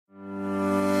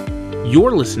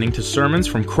You're listening to sermons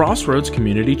from Crossroads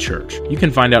Community Church. You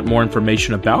can find out more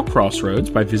information about Crossroads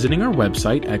by visiting our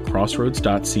website at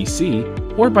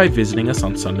crossroads.cc or by visiting us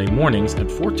on Sunday mornings at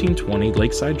 1420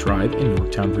 Lakeside Drive in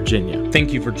Yorktown, Virginia.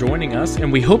 Thank you for joining us,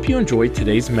 and we hope you enjoyed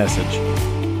today's message.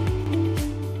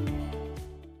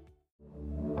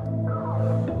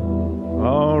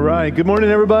 All right. Good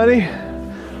morning, everybody.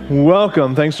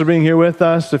 Welcome. Thanks for being here with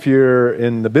us. If you're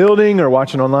in the building or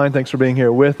watching online, thanks for being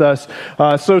here with us.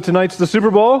 So tonight's the Super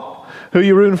Bowl. Who are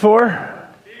you rooting for?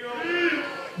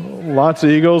 Eagles. Lots of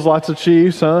Eagles, lots of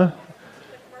Chiefs, huh?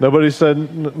 Nobody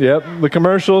said, yep, the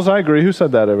commercials. I agree. Who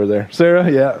said that over there? Sarah?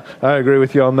 Yeah, I agree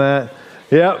with you on that.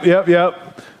 Yep.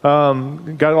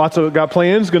 Got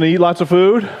plans? Going to eat lots of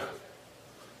food?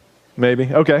 Maybe.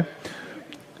 Okay.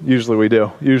 Usually we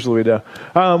do.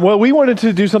 Well, we wanted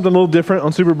to do something a little different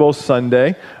on Super Bowl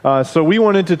Sunday. So we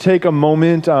wanted to take a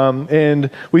moment, and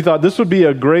we thought this would be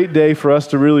a great day for us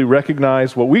to really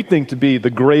recognize what we think to be the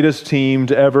greatest team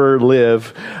to ever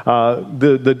live,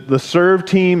 the Serve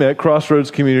team at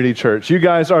Crossroads Community Church. You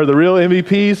guys are the real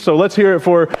MVPs, so let's hear it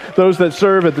for those that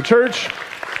serve at the church.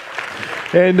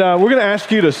 And we're going to ask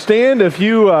you to stand. If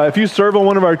you serve on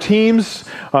one of our teams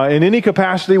in any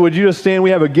capacity, would you just stand? We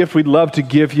have a gift we'd love to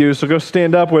give you. So go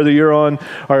stand up, whether you're on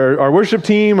our worship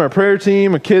team, our prayer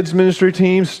team, a kids ministry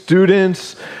team,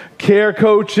 students, care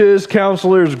coaches,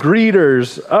 counselors,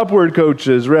 greeters, upward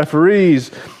coaches,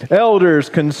 referees, elders,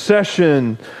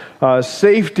 concession,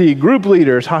 safety, group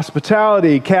leaders,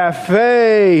 hospitality,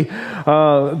 cafe,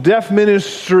 deaf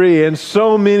ministry, and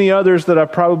so many others that I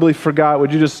probably forgot.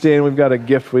 Would you just stand? We've got a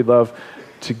gift we'd love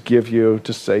to give you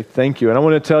to say thank you. And I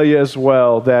want to tell you as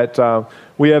well that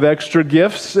we have extra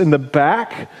gifts in the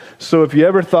back. So if you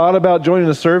ever thought about joining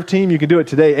the Serve team, you can do it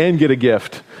today and get a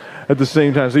gift at the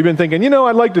same time. So you've been thinking,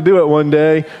 I'd like to do it one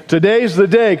day. Today's the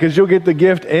day, because you'll get the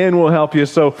gift and we'll help you.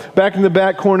 So back in the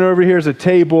back corner over here is a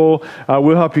table.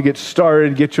 We'll help you get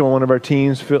started, get you on one of our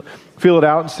teams, fill it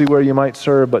out and see where you might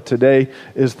serve. But today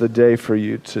is the day for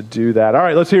you to do that. All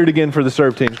right, let's hear it again for the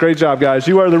Serve teams. Great job, guys.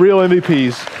 You are the real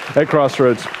MVPs at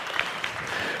Crossroads.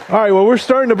 All right, well, we're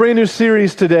starting a brand new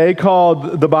series today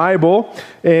called The Bible,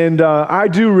 and I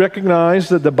do recognize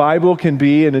that the Bible can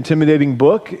be an intimidating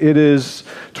book. It is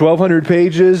 1,200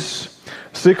 pages,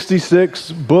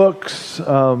 66 books,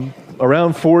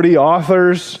 around 40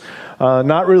 authors.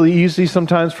 Not really easy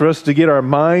sometimes for us to get our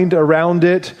mind around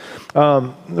it.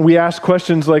 We ask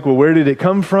questions like, well, where did it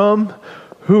come from?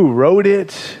 Who wrote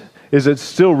it? Is it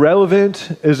still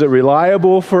relevant? Is it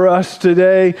reliable for us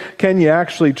today? Can you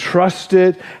actually trust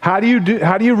it? How do you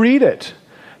read it?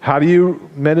 How do you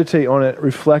meditate on it,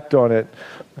 reflect on it?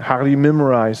 How do you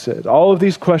memorize it? All of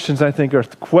these questions, I think, are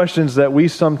questions that we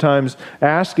sometimes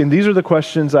ask, and these are the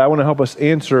questions that I want to help us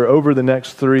answer over the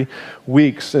next 3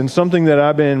 weeks. And something that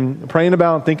I've been praying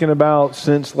about and thinking about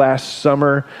since last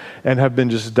summer, and have been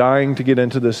just dying to get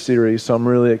into this series. So I'm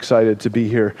really excited to be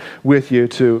here with you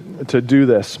to do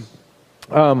this.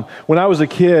 When I was a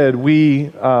kid,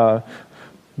 there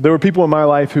were people in my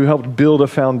life who helped build a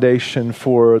foundation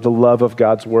for the love of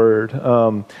God's Word.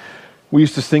 We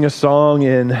used to sing a song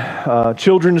in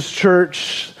children's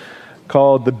church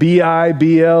called the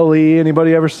B-I-B-L-E.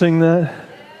 Anybody ever sing that?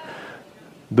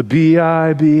 The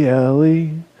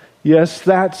B-I-B-L-E. Yes,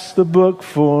 that's the book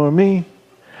for me.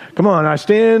 Come on, I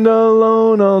stand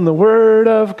alone on the Word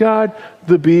of God.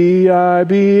 The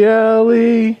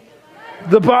B-I-B-L-E.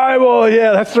 The Bible,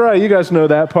 yeah, that's right. You guys know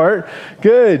that part.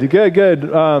 Good. We had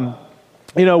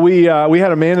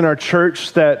a man in our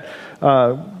church that he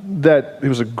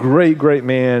was a great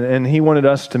man, and he wanted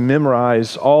us to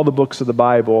memorize all the books of the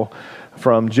Bible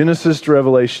from Genesis to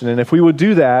Revelation. And if we would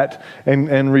do that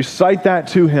and recite that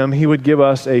to him, he would give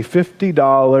us a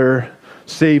 $50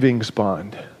 savings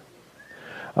bond.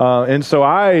 And so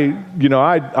I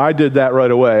did that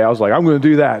right away. I was like, I'm going to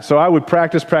do that. So I would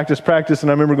practice. And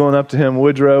I remember going up to him.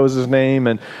 Woodrow is his name,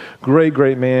 and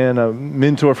great man, a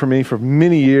mentor for me for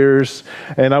many years.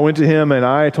 And I went to him and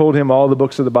I told him all the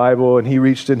books of the Bible, and he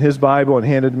reached in his Bible and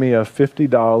handed me a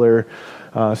 $50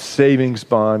 savings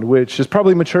bond, which has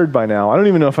probably matured by now. I don't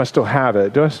even know if I still have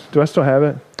it. Do I still have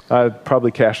it? I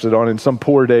probably cashed it on in some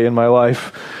poor day in my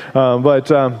life. And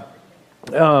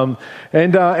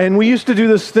we used to do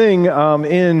this thing on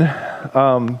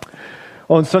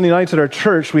Sunday nights at our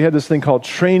church. We had this thing called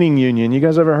Training Union. You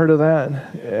guys ever heard of that?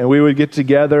 And we would get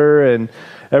together, and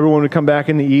everyone would come back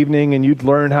in the evening, and you'd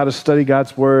learn how to study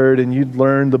God's Word, and you'd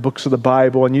learn the books of the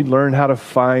Bible, and you'd learn how to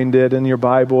find it in your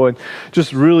Bible, and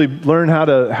just really learn how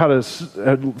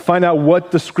to find out what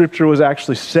the Scripture was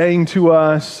actually saying to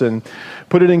us, and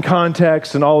put it in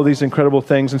context, and all of these incredible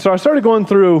things. And so I started going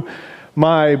through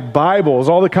my Bibles,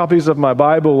 all the copies of my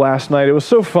Bible last night. It was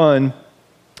so fun.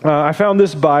 I found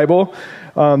this Bible.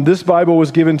 This Bible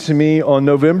was given to me on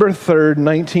November 3rd,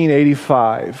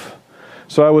 1985.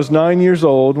 So I was 9 years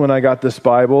old when I got this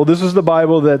Bible. This is the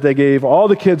Bible that they gave all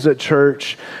the kids at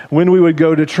church when we would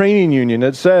go to training union.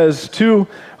 It says,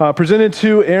 presented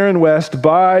to Aaron West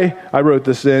by, I wrote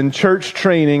this in, church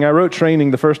training. I wrote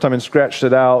training the first time and scratched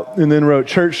it out, and then wrote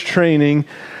church training,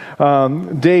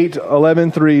 date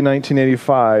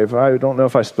 11/3/1985. I don't know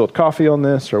if I spilled coffee on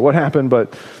this or what happened,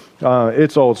 but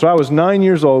it's old. So I was 9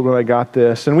 years old when I got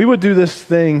this, and we would do this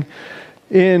thing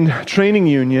in training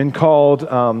union called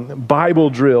Bible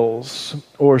drills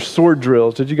or sword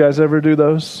drills. Did you guys ever do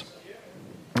those?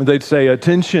 They'd say,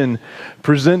 attention,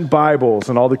 present Bibles,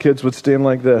 and all the kids would stand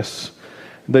like this.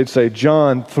 They'd say,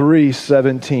 John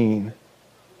 3:17.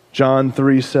 John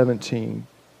 3:17.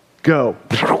 Go.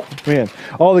 Man,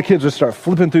 all the kids would start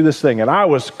flipping through this thing, and I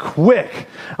was quick.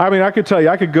 I mean, I could tell you,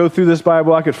 I could go through this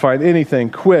Bible, I could find anything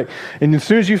quick. And as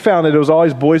soon as you found it, it was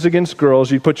always boys against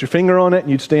girls. You'd put your finger on it, and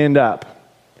you'd stand up.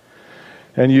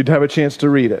 And you'd have a chance to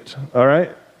read it, all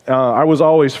right? I was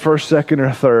always first, second,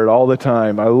 or third all the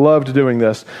time. I loved doing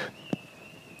this.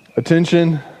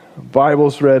 Attention,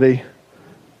 Bible's ready.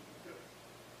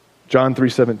 John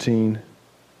 3:17,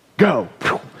 go.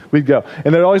 We'd go.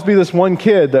 And there'd always be this one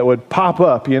kid that would pop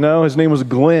up, you know? His name was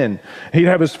Glenn. He'd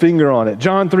have his finger on it.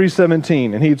 John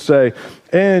 3:17, and he'd say,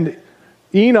 and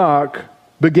Enoch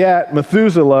begat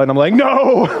Methuselah. And I'm like,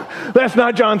 no, that's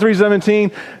not John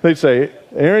 3:17. They'd say,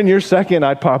 Aaron, you're second.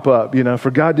 I'd pop up, you know,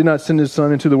 for God did not send his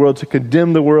son into the world to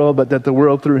condemn the world, but that the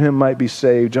world through him might be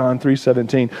saved. John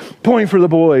 3:17. Point for the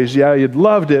boys. Yeah, you'd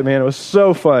loved it, man. It was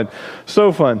so fun.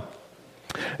 So fun.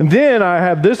 And then I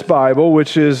have this Bible,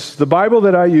 which is the Bible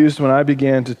that I used when I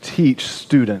began to teach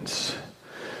students.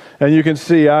 And you can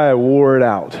see I wore it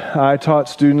out. I taught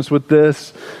students with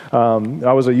this.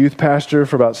 I was a youth pastor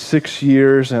for about 6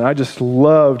 years, and I just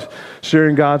loved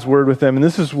sharing God's word with them. And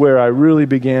this is where I really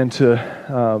began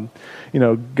to,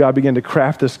 God began to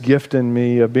craft this gift in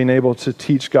me of being able to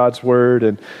teach God's word.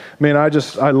 And man,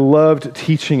 I loved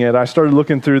teaching it. I started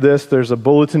looking through this. There's a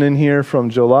bulletin in here from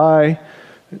July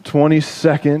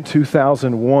 22nd,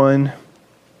 2001.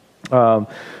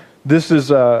 This is,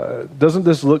 doesn't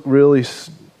this look really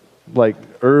like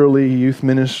early youth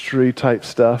ministry type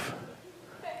stuff?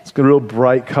 It's got real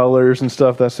bright colors and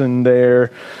stuff that's in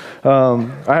there. I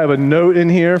have a note in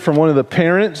here from one of the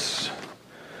parents.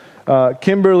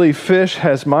 Kimberly Fish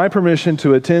has my permission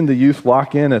to attend the youth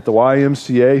lock-in at the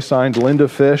YMCA, signed Linda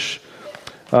Fish.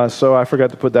 So I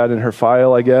forgot to put that in her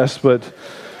file, I guess. But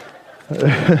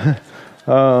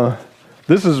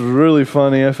this is really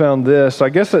funny. I found this. I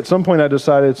guess at some point I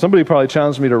decided, somebody probably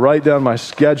challenged me to write down my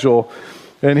schedule.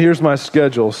 And here's my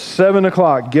schedule. 7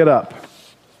 o'clock, get up.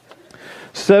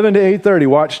 7 to 8:30,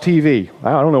 watch TV.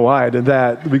 I don't know why I did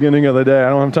that at the beginning of the day. I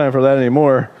don't have time for that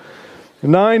anymore.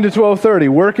 9 to 12:30,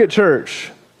 work at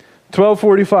church.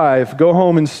 12:45, go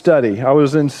home and study. I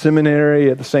was in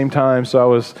seminary at the same time,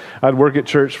 so I'd work at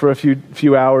church for a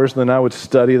few hours, then I would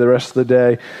study the rest of the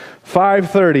day.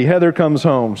 5:30, Heather comes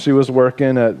home. She was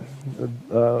working at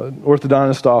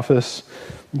orthodontist office.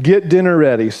 Get dinner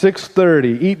ready.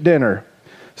 6:30, eat dinner.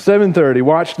 7:30,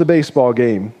 watch the baseball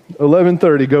game.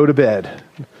 11:30, go to bed.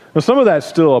 Now, some of that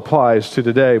still applies to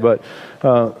today, but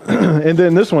and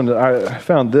then this one, I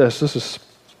found this.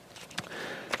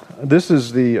 This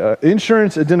is the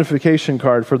insurance identification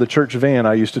card for the church van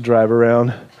I used to drive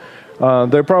around.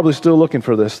 They're probably still looking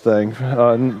for this thing.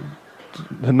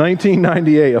 The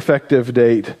 1998 effective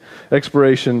date,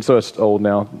 expiration, so it's old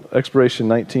now, expiration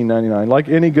 1999. Like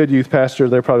any good youth pastor,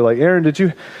 they're probably like, Aaron, did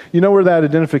you know where that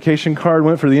identification card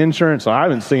went for the insurance? I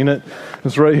haven't seen it.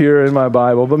 It's right here in my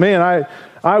Bible. But man,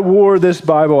 I wore this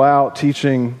Bible out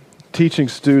teaching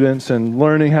students and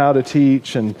learning how to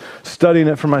teach and studying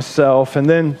it for myself. And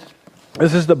then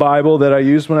this is the Bible that I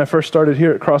used when I first started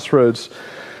here at Crossroads.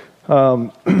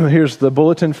 Here's the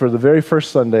bulletin for the very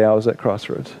first Sunday I was at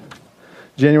Crossroads.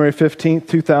 January 15th,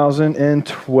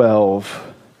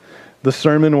 2012. The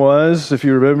sermon was, if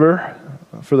you remember,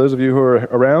 for those of you who are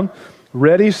around,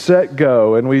 ready, set,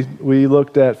 go. And we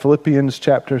looked at Philippians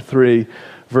chapter 3,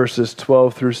 verses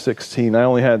 12 through 16. I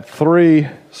only had 3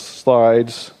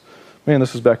 slides. Man,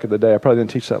 this is back in the day. I probably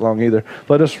didn't teach that long either.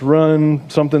 Let us run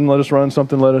something, let us run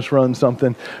something, let us run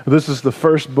something. This is the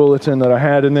first bulletin that I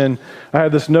had. And then I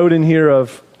have this note in here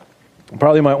of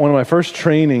probably one of my first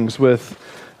trainings with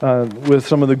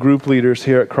some of the group leaders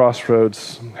here at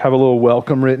Crossroads. Have a little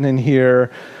welcome written in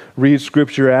here. Read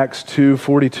Scripture, Acts 2,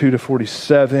 42 to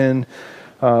 47.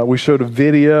 We showed a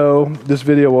video. This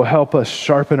video will help us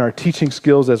sharpen our teaching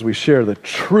skills as we share the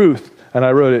truth And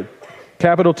I wrote it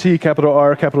capital T, capital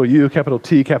R, capital U, capital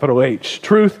T, capital H.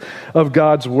 Truth of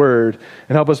God's Word,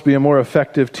 and help us be a more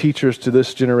effective teachers to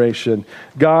this generation.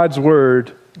 God's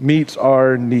Word meets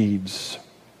our needs.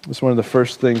 It's one of the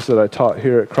first things that I taught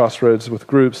here at Crossroads with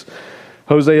groups.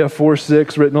 Hosea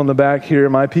 4:6, written on the back here,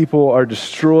 my people are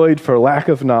destroyed for lack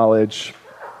of knowledge.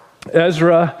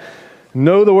 Ezra,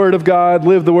 know the Word of God,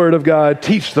 live the Word of God,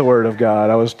 teach the Word of God.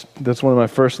 That's one of my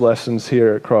first lessons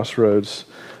here at Crossroads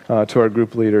to our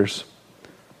group leaders.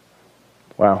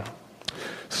 Wow.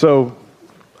 So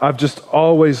I've just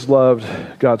always loved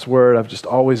God's Word. I've just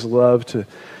always loved to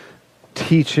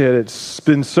teach it. It's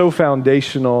been so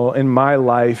foundational in my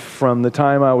life from the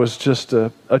time I was just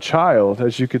a child,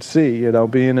 as you could see,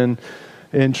 being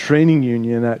in training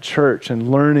union at church and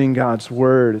learning God's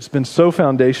Word. It's been so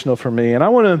foundational for me. And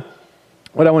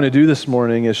what I want to do this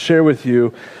morning is share with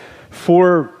you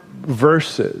four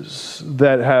sets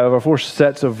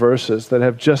of verses that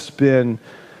have just been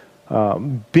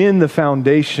the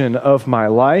foundation of my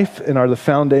life and are the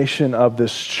foundation of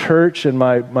this church. And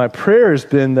my prayer has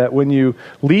been that when you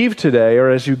leave today, or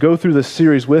as you go through this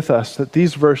series with us, that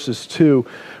these verses too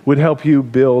would help you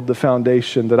build the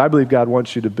foundation that I believe God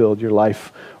wants you to build your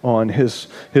life on His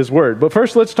Word. But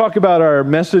first, let's talk about our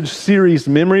message series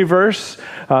memory verse.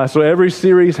 So every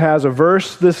series has a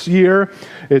verse this year.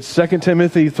 It's 2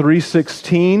 Timothy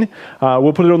 3:16.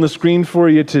 We'll put it on the screen for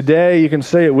you today. You can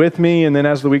say it with me, and then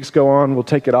as the weeks go on, we'll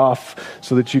take it off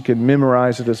so that you can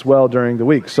memorize it as well during the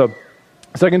week. So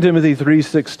 2 Timothy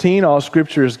 3:16, all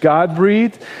Scripture is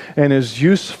God-breathed and is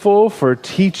useful for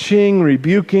teaching,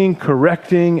 rebuking,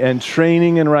 correcting, and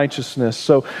training in righteousness.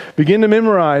 So begin to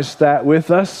memorize that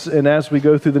with us, and as we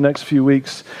go through the next few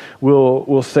weeks,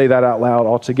 we'll say that out loud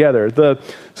all together. The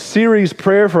series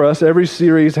prayer for us, every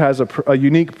series has a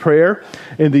unique prayer.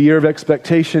 In the year of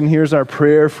expectation, here's our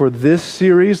prayer for this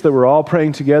series that we're all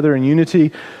praying together in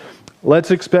unity.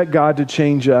 Let's expect God to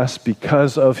change us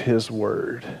because of His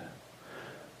Word.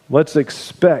 Let's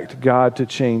expect God to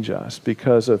change us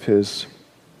because of His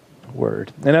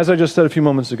Word. And as I just said a few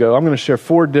moments ago, I'm going to share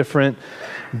 4 different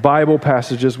Bible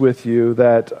passages with you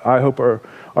that I hope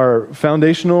are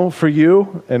foundational for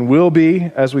you and will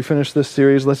be as we finish this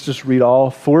series. Let's just read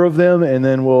all 4 of them, and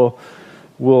then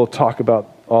we'll talk about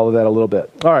all of that a little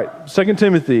bit. All right, 2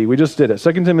 Timothy, we just did it.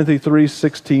 2 Timothy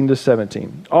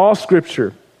 3:16-17. All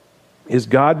Scripture is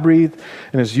God-breathed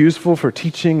and is useful for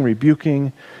teaching,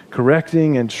 rebuking,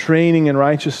 correcting, and training in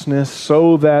righteousness,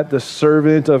 so that the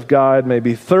servant of God may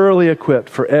be thoroughly equipped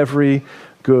for every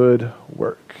good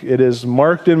work. It is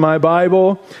marked in my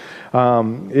Bible.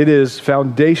 It is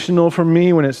foundational for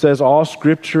me when it says all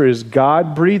Scripture is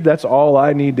God-breathed. That's all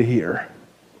I need to hear.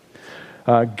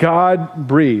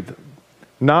 God-breathed.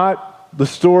 Not the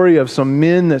story of some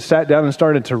men that sat down and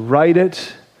started to write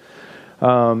it.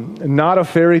 Not a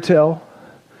fairy tale,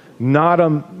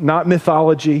 not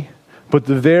mythology, but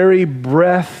the very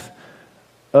breath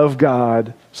of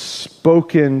God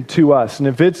spoken to us. And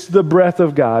if it's the breath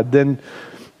of God,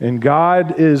 if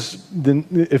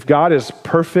God is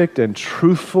perfect and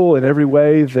truthful in every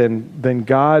way, then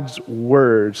God's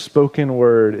word, spoken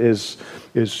word, is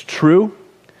true.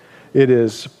 It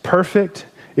is perfect.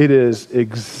 It is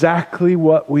exactly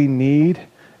what we need,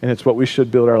 and it's what we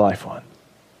should build our life on,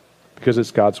 because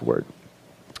it's God's word.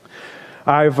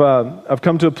 I've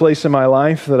come to a place in my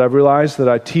life that I've realized that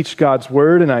I teach God's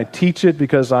word, and I teach it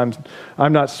because I'm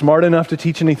not smart enough to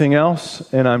teach anything else,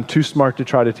 and I'm too smart to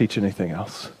try to teach anything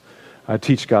else. I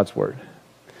teach God's word.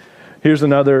 Here's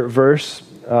another verse,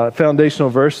 foundational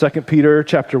verse, 2 Peter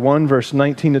chapter 1, verse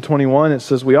 19-21. It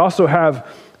says, "We also have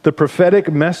the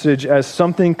prophetic message as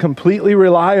something completely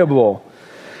reliable,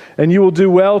 and you will do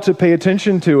well to pay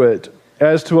attention to it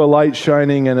as to a light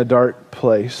shining in a dark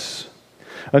place,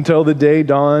 until the day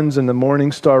dawns and the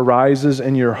morning star rises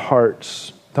in your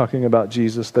hearts." Talking about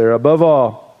Jesus there. "Above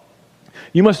all,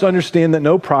 you must understand that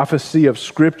no prophecy of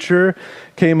Scripture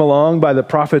came along by the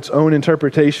prophet's own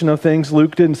interpretation of things."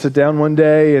 Luke didn't sit down one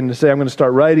day and say, "I'm going to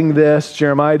start writing this."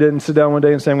 Jeremiah didn't sit down one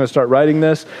day and say, "I'm going to start writing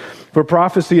this." For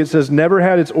prophecy, it says, never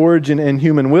had its origin in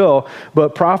human will,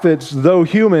 but prophets, though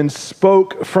human,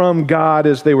 spoke from God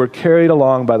as they were carried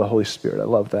along by the Holy Spirit. I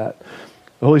love that.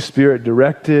 The Holy Spirit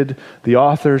directed the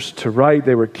authors to write.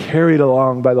 They were carried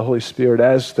along by the Holy Spirit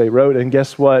as they wrote. And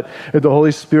guess what? If the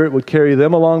Holy Spirit would carry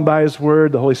them along by His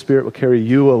Word, the Holy Spirit will carry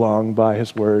you along by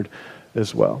His Word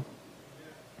as well.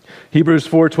 Hebrews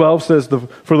 4:12 says,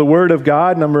 for the Word of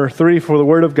God, number 3, for the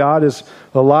Word of God is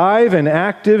alive and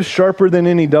active, sharper than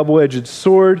any double-edged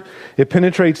sword. It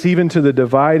penetrates even to the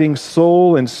dividing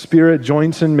soul and spirit,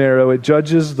 joints and marrow. It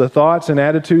judges the thoughts and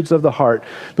attitudes of the heart.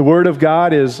 The Word of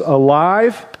God is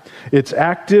alive. It's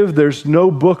active. There's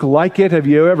no book like it. Have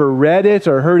you ever read it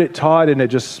or heard it taught and it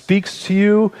just speaks to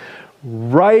you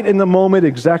right in the moment,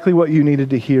 exactly what you needed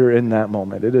to hear in that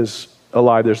moment? It is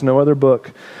alive. There's no other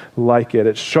book like it.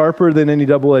 It's sharper than any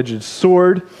double-edged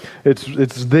sword.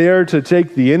 It's there to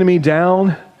take the enemy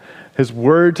down. This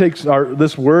word takes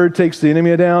the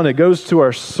enemy down. It goes to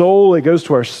our soul. It goes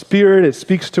to our spirit. It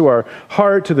speaks to our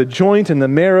heart, to the joint and the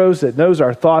marrows. It knows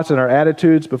our thoughts and our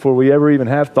attitudes before we ever even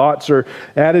have thoughts or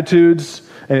attitudes.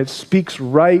 And it speaks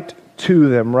right to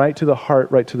them, right to the heart,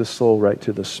 right to the soul, right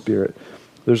to the spirit.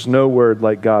 There's no word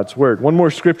like God's word. One more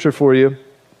scripture for you.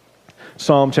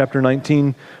 Psalm chapter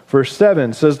 19, verse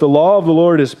 7 says, "The law of the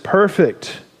Lord is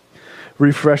perfect,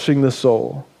 refreshing the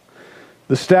soul.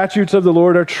 The statutes of the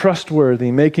Lord are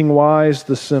trustworthy, making wise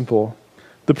the simple.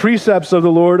 The precepts of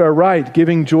the Lord are right,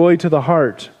 giving joy to the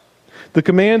heart. The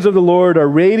commands of the Lord are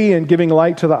radiant, giving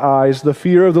light to the eyes. The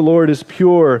fear of the Lord is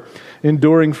pure,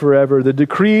 enduring forever. The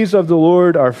decrees of the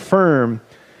Lord are firm,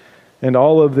 and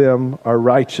all of them are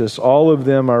righteous." All of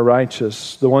them are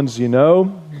righteous. The ones you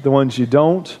know, the ones you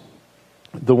don't,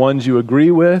 the ones you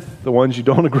agree with, the ones you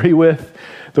don't agree with,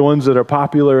 the ones that are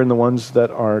popular and the ones that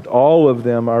aren't. All of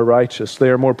them are righteous. They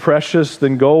are more precious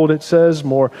than gold, it says,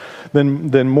 more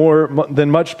than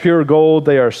much pure gold.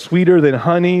 They are sweeter than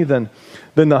honey, than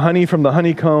the honey from the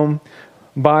honeycomb.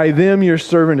 By them your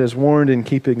servant is warned, in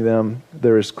keeping them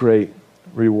there is great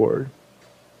reward.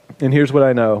 And here's what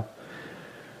I know.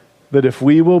 That if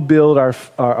we will build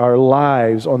our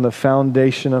lives on the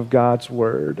foundation of God's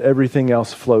word, everything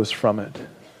else flows from it.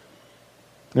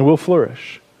 And we'll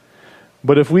flourish.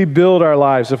 But if we build our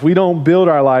lives, if we don't build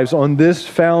our lives on this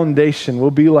foundation, we'll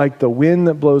be like the wind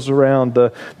that blows around,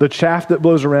 the chaff that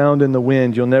blows around in the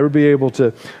wind. You'll never be able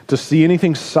to see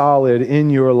anything solid in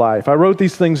your life. I wrote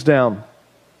these things down.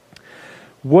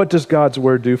 What does God's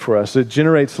word do for us? It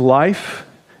generates life.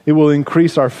 It will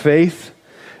increase our faith.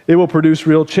 It will produce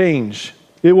real change.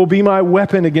 It will be my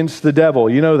weapon against the devil.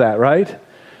 You know that, right?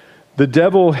 The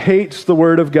devil hates the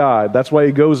word of God. That's why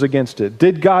he goes against it.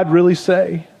 Did God really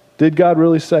say? Did God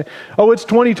really say? Oh, it's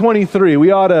 2023.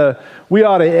 We ought to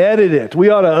edit it. We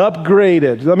ought to upgrade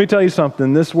it. Let me tell you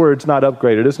something. This word's not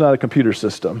upgraded. It's not a computer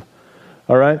system.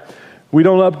 All right? We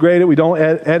don't upgrade it. We don't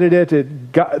edit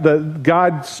it.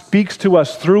 God speaks to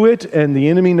us through it, and the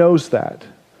enemy knows that.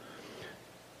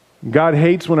 God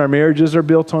hates when our marriages are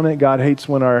built on it. God hates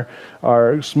when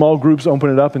our small groups open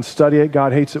it up and study it.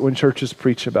 God hates it when churches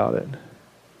preach about it.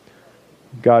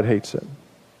 God hates it.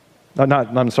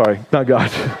 I'm sorry, not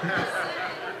God.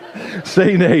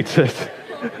 Satan hates it.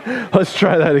 Let's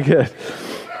try that again.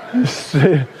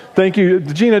 Thank you.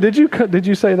 Gina, did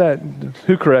you say that?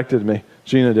 Who corrected me?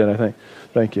 Gina did, I think.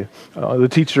 Thank you. The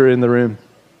teacher in the room.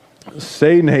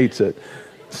 Satan hates it.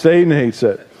 Satan hates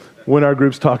it when our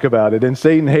groups talk about it. And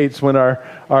Satan hates when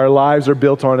our lives are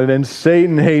built on it. And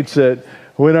Satan hates it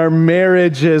when our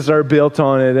marriages are built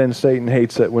on it. And Satan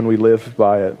hates it when we live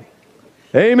by it.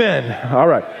 Amen. All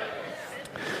right.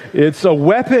 It's a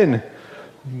weapon.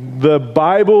 The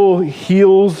Bible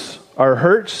heals our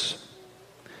hurts.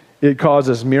 It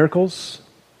causes miracles.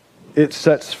 It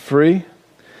sets free.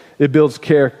 It builds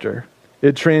character.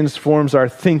 It transforms our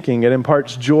thinking. It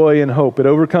imparts joy and hope. It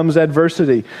overcomes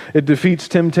adversity. It defeats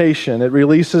temptation. It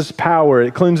releases power.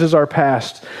 It cleanses our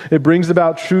past. It brings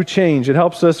about true change. It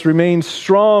helps us remain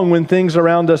strong when things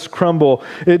around us crumble.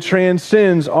 It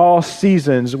transcends all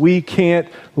seasons. We can't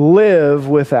live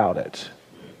without it.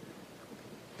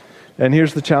 And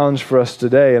here's the challenge for us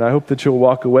today, and I hope that you'll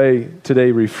walk away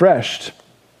today refreshed.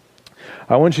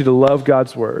 I want you to love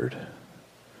God's word.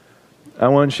 I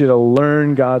want you to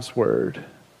learn God's word.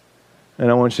 And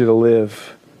I want you to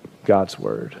live God's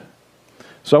word.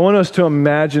 So I want us to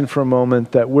imagine for a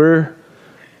moment that we're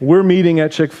meeting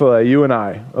at Chick-fil-A, you and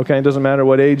I. Okay, it doesn't matter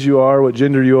what age you are, what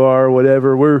gender you are,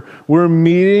 whatever. We're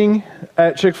meeting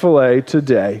at Chick-fil-A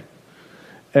today.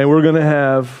 And we're going to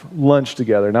have lunch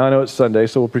together. Now I know it's Sunday,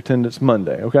 so we'll pretend it's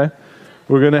Monday, okay?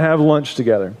 We're going to have lunch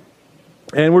together.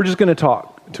 And we're just going to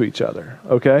talk to each other,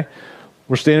 okay?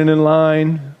 We're standing in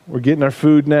line. We're getting our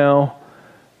food now.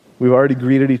 We've already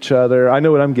greeted each other. I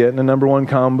know what I'm getting, a number one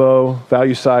combo,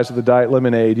 value size of the diet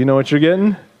lemonade. You know what you're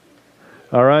getting?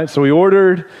 All right, so we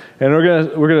ordered, and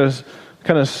we're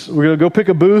gonna go pick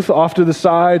a booth off to the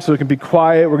side so it can be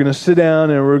quiet. We're gonna sit down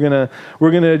and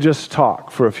we're gonna just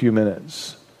talk for a few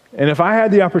minutes. And if I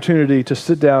had the opportunity to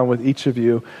sit down with each of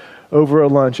you over a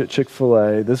lunch at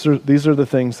Chick-fil-A, these are the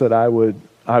things that I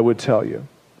would tell you.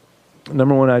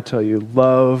 Number one, I tell you,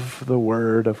 love the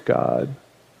Word of God.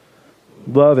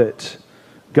 Love it.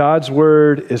 God's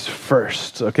Word is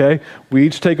first, okay? We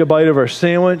each take a bite of our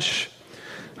sandwich.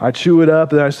 I chew it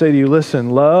up and I say to you, listen,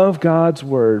 love God's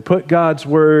word. Put God's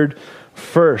word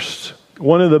first.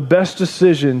 One of the best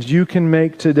decisions you can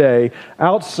make today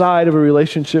outside of a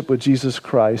relationship with Jesus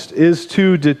Christ is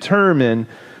to determine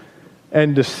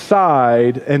and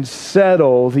decide and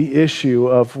settle the issue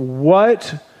of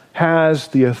what has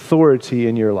the authority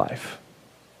in your life.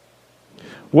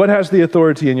 What has the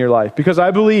authority in your life? Because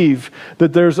I believe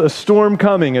that there's a storm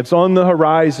coming. It's on the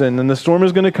horizon, and the storm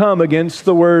is going to come against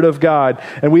the Word of God.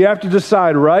 And we have to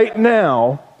decide right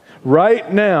now,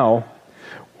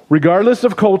 regardless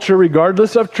of culture,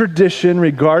 regardless of tradition,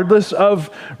 regardless of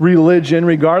religion,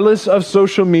 regardless of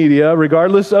social media,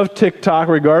 regardless of TikTok,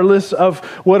 regardless of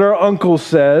what our uncle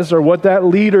says or what that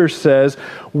leader says,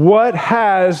 what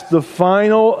has the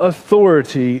final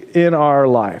authority in our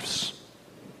lives?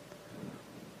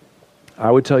 I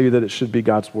would tell you that it should be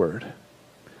God's word.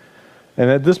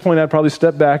 And at this point, I'd probably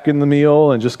step back in the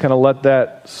meal and just kind of let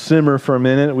that simmer for a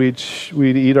minute. We'd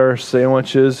eat our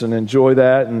sandwiches and enjoy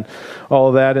that and all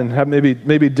of that, and have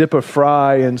maybe dip a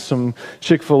fry in some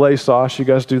Chick-fil-A sauce. You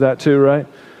guys do that too, right?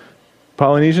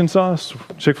 Polynesian sauce,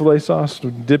 Chick-fil-A sauce.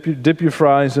 Dip your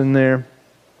fries in there.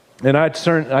 And I'd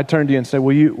turn to you and say,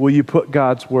 will you put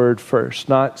God's word first?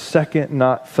 Not second,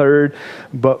 not third,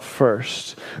 but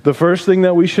first. The first thing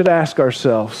that we should ask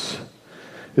ourselves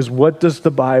is, what does the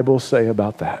Bible say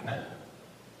about that?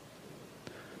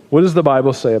 What does the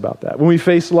Bible say about that? When we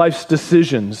face life's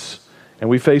decisions, and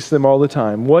we face them all the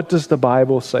time, what does the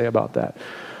Bible say about that?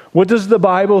 What does the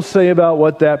Bible say about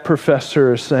what that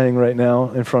professor is saying right now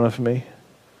in front of me?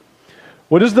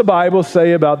 What does the Bible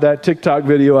say about that TikTok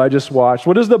video I just watched?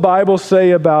 What does the Bible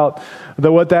say about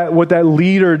what that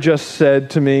leader just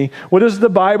said to me? What does the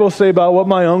Bible say about what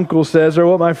my uncle says or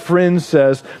what my friend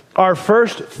says? Our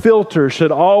first filter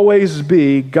should always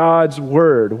be God's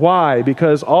word. Why?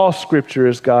 Because all Scripture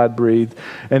is God-breathed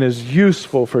and is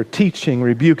useful for teaching,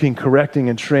 rebuking, correcting,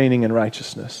 and training in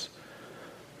righteousness.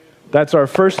 That's our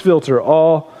first filter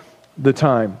all the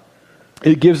time.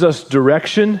 It gives us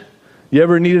direction. You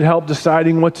ever needed help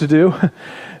deciding what to do?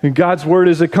 And God's word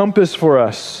is a compass for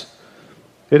us.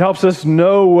 It helps us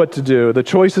know what to do, the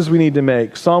choices we need to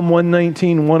make. Psalm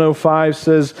 119, 105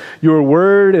 says, your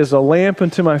word is a lamp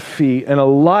unto my feet and a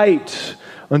light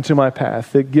unto my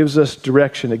path. It gives us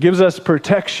direction. It gives us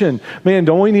protection. Man,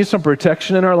 don't we need some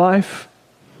protection in our life?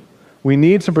 We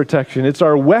need some protection. It's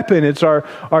our weapon. It's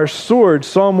our sword.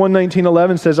 Psalm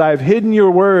 119:11 says, I have hidden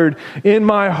your word in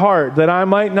my heart that I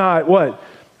might not, what?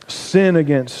 Sin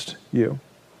against you.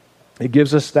 It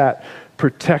gives us that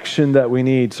protection that we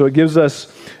need. So it gives us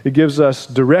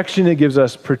direction, it gives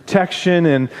us protection,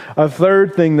 and a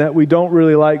third thing that we don't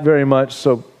really like very much,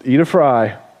 so eat a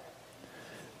fry,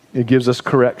 it gives us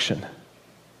correction.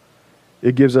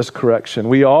 It gives us correction.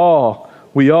 We all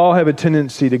have a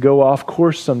tendency to go off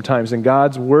course sometimes, and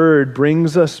God's word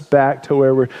brings us back to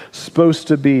where we're supposed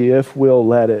to be if we'll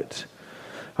let it.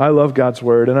 I love God's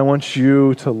word, and I want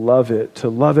you to love it, to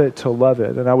love it, to love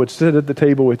it. And I would sit at the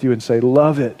table with you and say,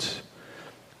 love it.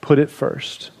 Put it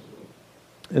first.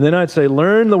 And then I'd say,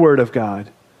 learn the word of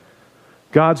God.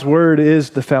 God's word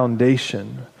is the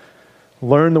foundation.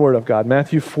 Learn the word of God.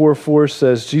 Matthew 4:4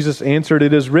 says, Jesus answered,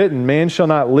 it is written, man shall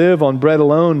not live on bread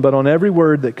alone, but on every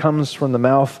word that comes from the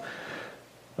mouth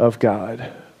of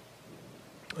God.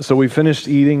 So we finished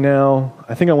eating now.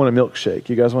 I think I want a milkshake.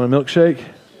 You guys want a milkshake?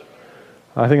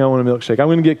 I think I want a milkshake. I'm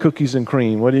going to get cookies and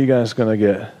cream. What are you guys going to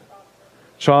get?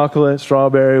 Chocolate,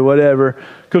 strawberry, whatever.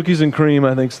 Cookies and cream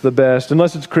I think is the best.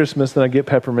 Unless it's Christmas, then I get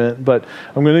peppermint. But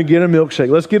I'm going to get a milkshake.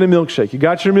 Let's get a milkshake. You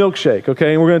got your milkshake,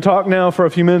 okay? And we're going to talk now for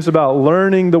a few minutes about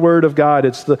learning the Word of God.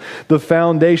 It's the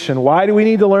foundation. Why do we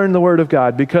need to learn the Word of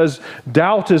God? Because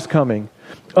doubt is coming.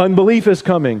 Unbelief is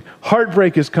coming.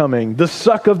 Heartbreak is coming. The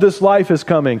suck of this life is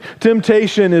coming.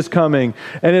 Temptation is coming.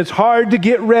 And it's hard to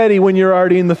get ready when you're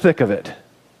already in the thick of it.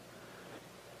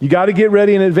 You got to get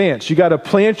ready in advance. You got to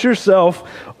plant yourself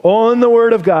on the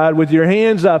Word of God with your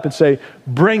hands up and say,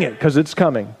 bring it, because it's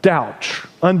coming. Doubt,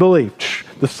 unbelief,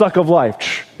 the suck of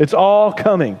life, it's all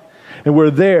coming. And we're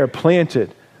there planted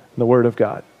in the Word of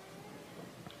God.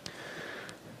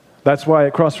 That's why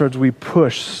at Crossroads we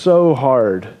push so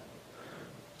hard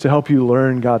to help you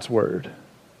learn God's Word.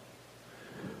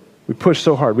 We push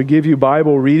so hard. We give you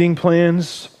Bible reading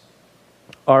plans.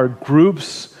 Our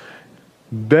groups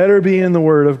better be in the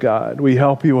Word of God. We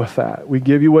help you with that. We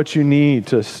give you what you need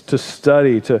to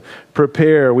study, to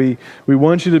prepare. We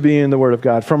want you to be in the Word of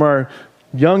God. From our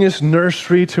youngest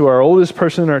nursery to our oldest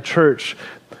person in our church,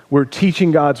 we're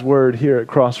teaching God's Word here at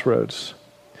Crossroads.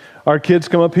 Our kids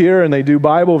come up here and they do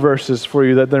Bible verses for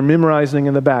you that they're memorizing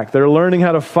in the back. They're learning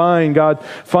how to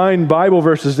find Bible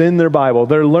verses in their Bible.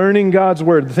 They're learning God's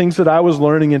Word, the things that I was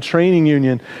learning in training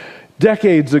union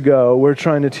decades ago. We're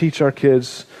trying to teach our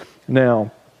kids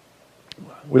now.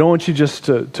 We don't want you just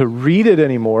to read it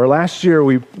anymore. Last year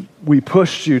we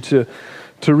pushed you to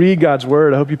read God's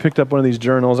Word. I hope you picked up one of these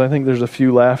journals. I think there's a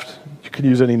few left. You could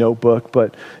use any notebook,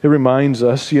 but it reminds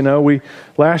us,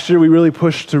 last year we really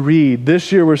pushed to read.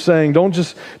 This year we're saying don't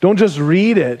just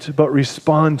read it, but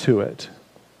respond to it.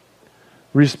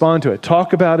 Respond to it.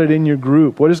 Talk about it in your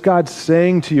group. What is God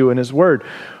saying to you in His Word?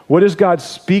 What is God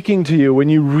speaking to you? When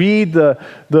you read the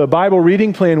Bible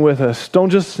reading plan with us, don't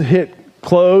just hit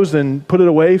close and put it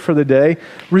away for the day.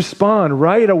 Respond.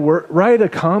 Write a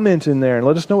comment in there and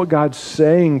let us know what God's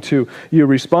saying to you.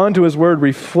 Respond to His Word.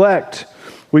 Reflect.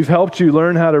 We've helped you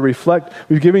learn how to reflect.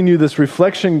 We've given you this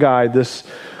reflection guide, this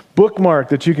bookmark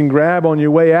that you can grab on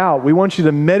your way out. We want you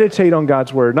to meditate on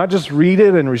God's Word, not just read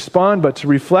it and respond, but to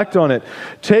reflect on it.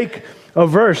 Take a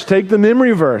verse, take the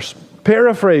memory verse,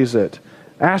 paraphrase it,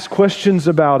 ask questions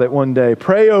about it one day,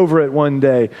 pray over it one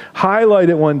day, highlight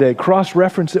it one day,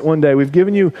 cross-reference it one day. We've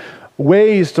given you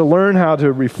ways to learn how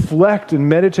to reflect and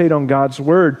meditate on God's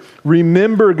Word.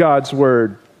 Remember God's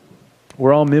Word.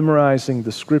 We're all memorizing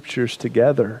the Scriptures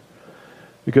together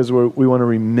because we want to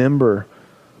remember.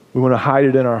 We want to hide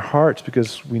it in our hearts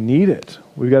because we need it.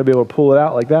 We've got to be able to pull it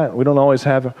out like that. We don't always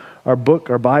have our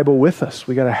book, our Bible with us.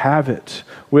 We got to have it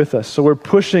with us. So we're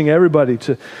pushing everybody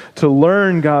to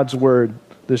learn God's Word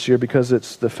this year because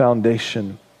it's the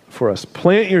foundation for us.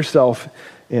 Plant yourself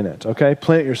in it, okay?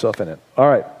 Plant yourself in it. All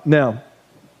right, now,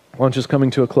 lunch is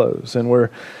coming to a close, and we're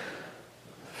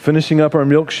finishing up our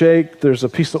milkshake. There's a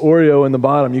piece of Oreo in the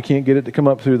bottom. You can't get it to come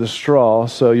up through the straw,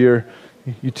 so you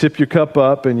tip your cup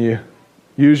up and you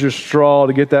use your straw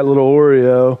to get that little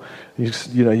Oreo.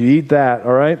 You eat that,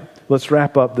 all right? Let's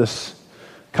wrap up this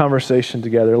conversation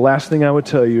together. Last thing I would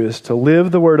tell you is to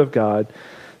live the Word of God,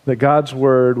 that God's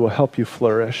Word will help you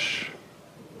flourish.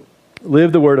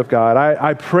 Live the Word of God.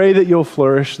 I pray that you'll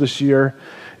flourish this year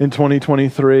in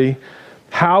 2023.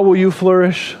 How will you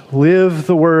flourish? Live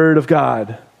the Word of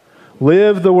God.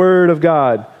 Live the Word of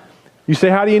God. You say,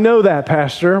 how do you know that,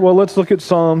 Pastor? Well, let's look at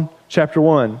Psalm chapter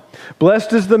 1.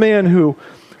 Blessed is the man who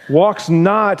walks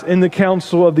not in the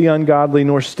counsel of the ungodly,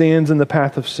 nor stands in the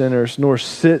path of sinners, nor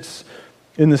sits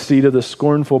in the seat of the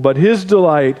scornful. But his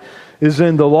delight is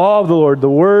in the law of the Lord, the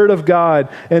Word of God.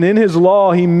 And in His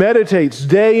law he meditates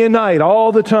day and night,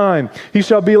 all the time. He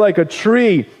shall be like a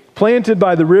tree planted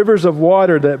by the rivers of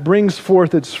water that brings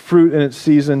forth its fruit in its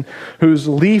season, whose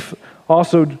leaf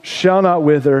also shall not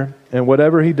wither, and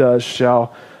whatever he does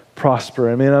shall prosper.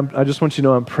 I mean, I just want you to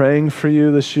know I'm praying for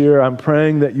you this year. I'm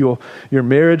praying that your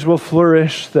marriage will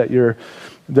flourish, that your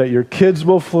kids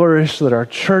will flourish, that our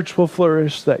church will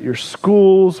flourish, that your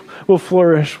schools will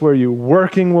flourish, where you're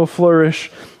working will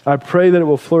flourish. I pray that it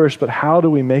will flourish, but how do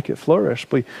we make it flourish?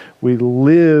 We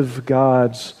live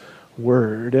God's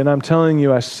Word. And I'm telling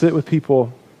you, I sit with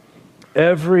people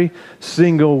every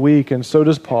single week, and so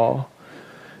does Paul.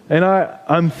 And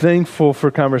I'm thankful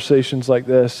for conversations like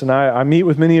this. And I meet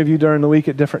with many of you during the week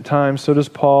at different times. So does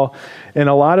Paul. And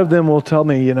a lot of them will tell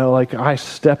me, I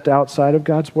stepped outside of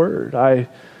God's Word. I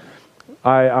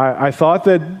thought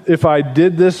that if I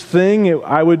did this thing,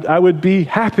 I would be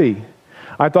happy.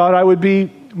 I thought I would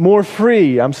be more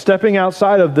free. I'm stepping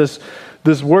outside of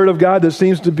this Word of God that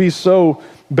seems to be so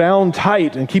bound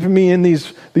tight and keeping me in these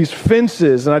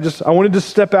fences. And I wanted to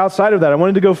step outside of that. I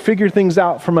wanted to go figure things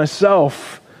out for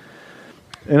myself.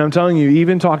 And I'm telling you,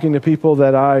 even talking to people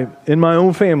in my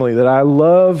own family that I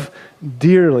love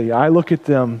dearly, I look at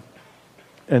them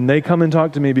and they come and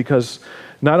talk to me because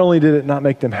not only did it not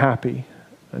make them happy,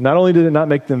 not only did it not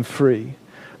make them free,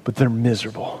 but they're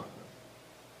miserable.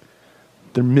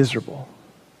 They're miserable.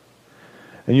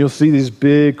 And you'll see these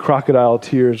big crocodile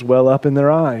tears well up in their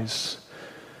eyes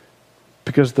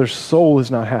because their soul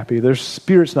is not happy. Their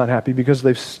spirit's not happy because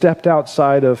they've stepped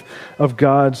outside of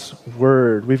God's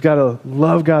Word. We've got to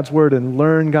love God's Word and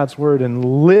learn God's Word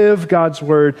and live God's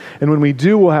Word. And when we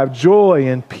do, we'll have joy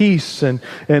and peace and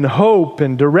hope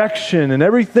and direction and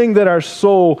everything that our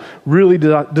soul really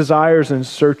desires and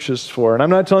searches for. And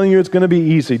I'm not telling you it's going to be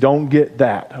easy. Don't get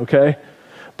that, okay?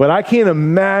 But I can't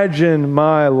imagine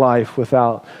my life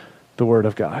without the Word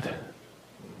of God.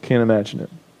 Can't imagine it.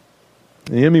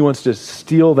 The enemy wants to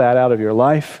steal that out of your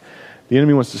life. The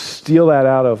enemy wants to steal that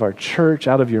out of our church,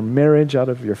 out of your marriage, out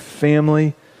of your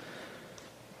family.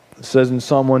 It says in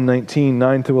Psalm 119,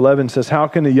 9-11, says, how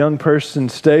can a young person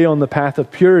stay on the path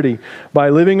of purity? By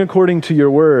living according to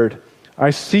your word. I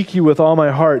seek you with all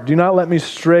my heart. Do not let me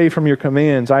stray from your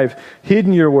commands. I have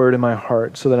hidden your word in my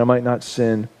heart so that I might not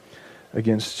sin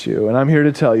against you. And I'm here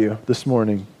to tell you this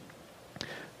morning,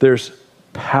 there's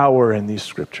power in these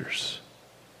scriptures.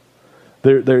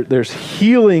 There's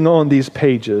healing on these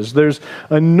pages. There's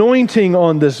anointing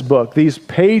on this book. These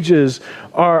pages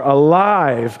are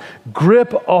alive.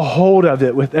 Grip a hold of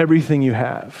it with everything you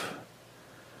have.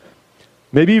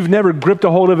 Maybe you've never gripped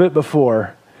a hold of it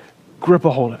before. Grip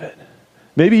a hold of it.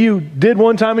 Maybe you did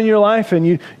one time in your life and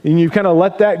you kind of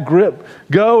let that grip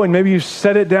go, and maybe you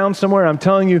set it down somewhere. I'm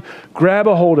telling you, grab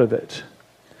a hold of it.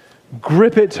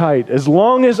 Grip it tight. As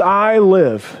long as I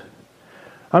live,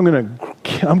 I'm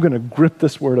going to grip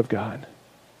this word of God.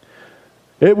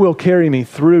 It will carry me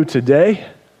through today.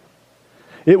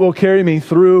 It will carry me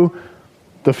through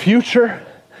the future.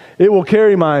 It will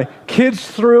carry my kids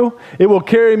through. It will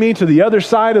carry me to the other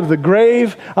side of the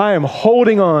grave. I am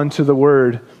holding on to the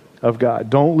word of God.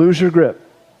 Don't lose your grip.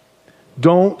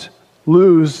 Don't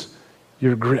lose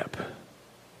your grip.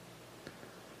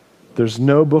 There's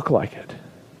no book like it.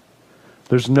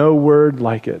 There's no word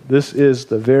like it. This is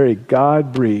the very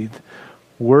God-breathed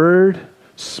word,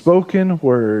 spoken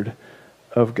word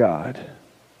of God.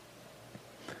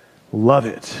 Love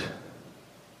it.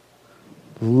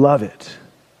 Love it.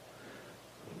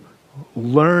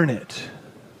 Learn it.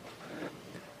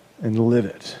 And live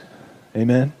it.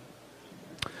 Amen.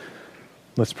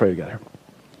 Let's pray together.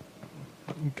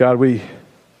 God, we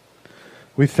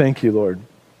thank you, Lord,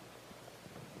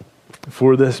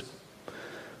 for this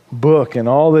book and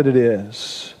all that it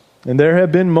is. And there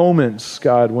have been moments,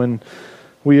 God, when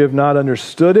we have not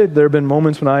understood it. There have been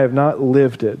moments when I have not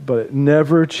lived it, but it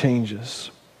never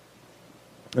changes.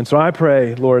 And so I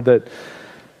pray, Lord, that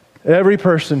every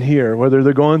person here, whether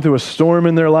they're going through a storm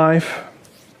in their life,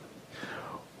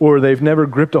 or they've never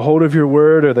gripped a hold of your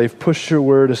word, or they've pushed your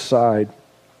word aside,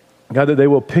 God, that they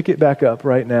will pick it back up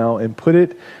right now and put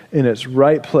it in its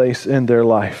right place in their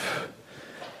life.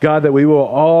 God, that we will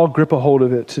all grip a hold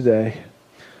of it today,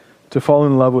 to fall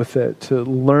in love with it, to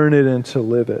learn it and to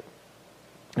live it.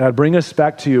 God, bring us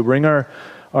back to you. Bring our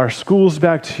schools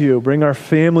back to you. Bring our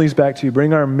families back to you.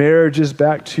 Bring our marriages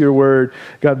back to your word.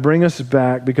 God, bring us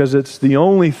back, because it's the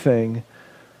only thing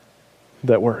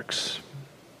that works.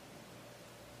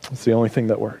 It's the only thing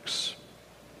that works.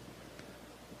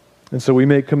 And so we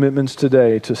make commitments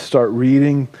today to start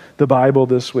reading the Bible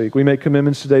this week. We make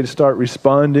commitments today to start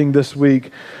responding this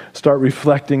week, start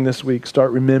reflecting this week,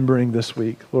 start remembering this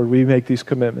week. Lord, we make these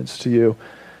commitments to you.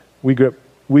 We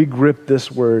grip this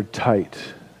word tight,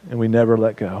 and we never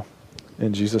let go.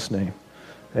 In Jesus' name,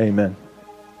 amen.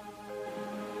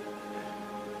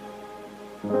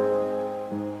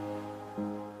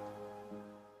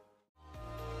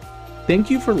 Thank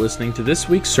you for listening to this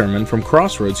week's sermon from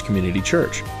Crossroads Community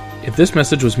Church. If this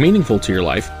message was meaningful to your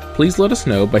life, please let us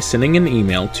know by sending an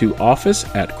email to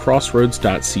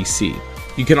office@crossroads.cc.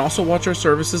 You can also watch our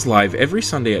services live every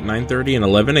Sunday at 9:30 and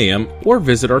 11 a.m. or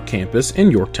visit our campus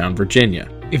in Yorktown, Virginia.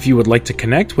 If you would like to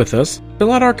connect with us,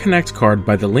 fill out our Connect card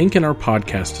by the link in our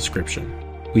podcast description.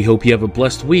 We hope you have a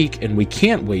blessed week, and we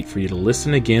can't wait for you to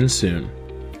listen again soon.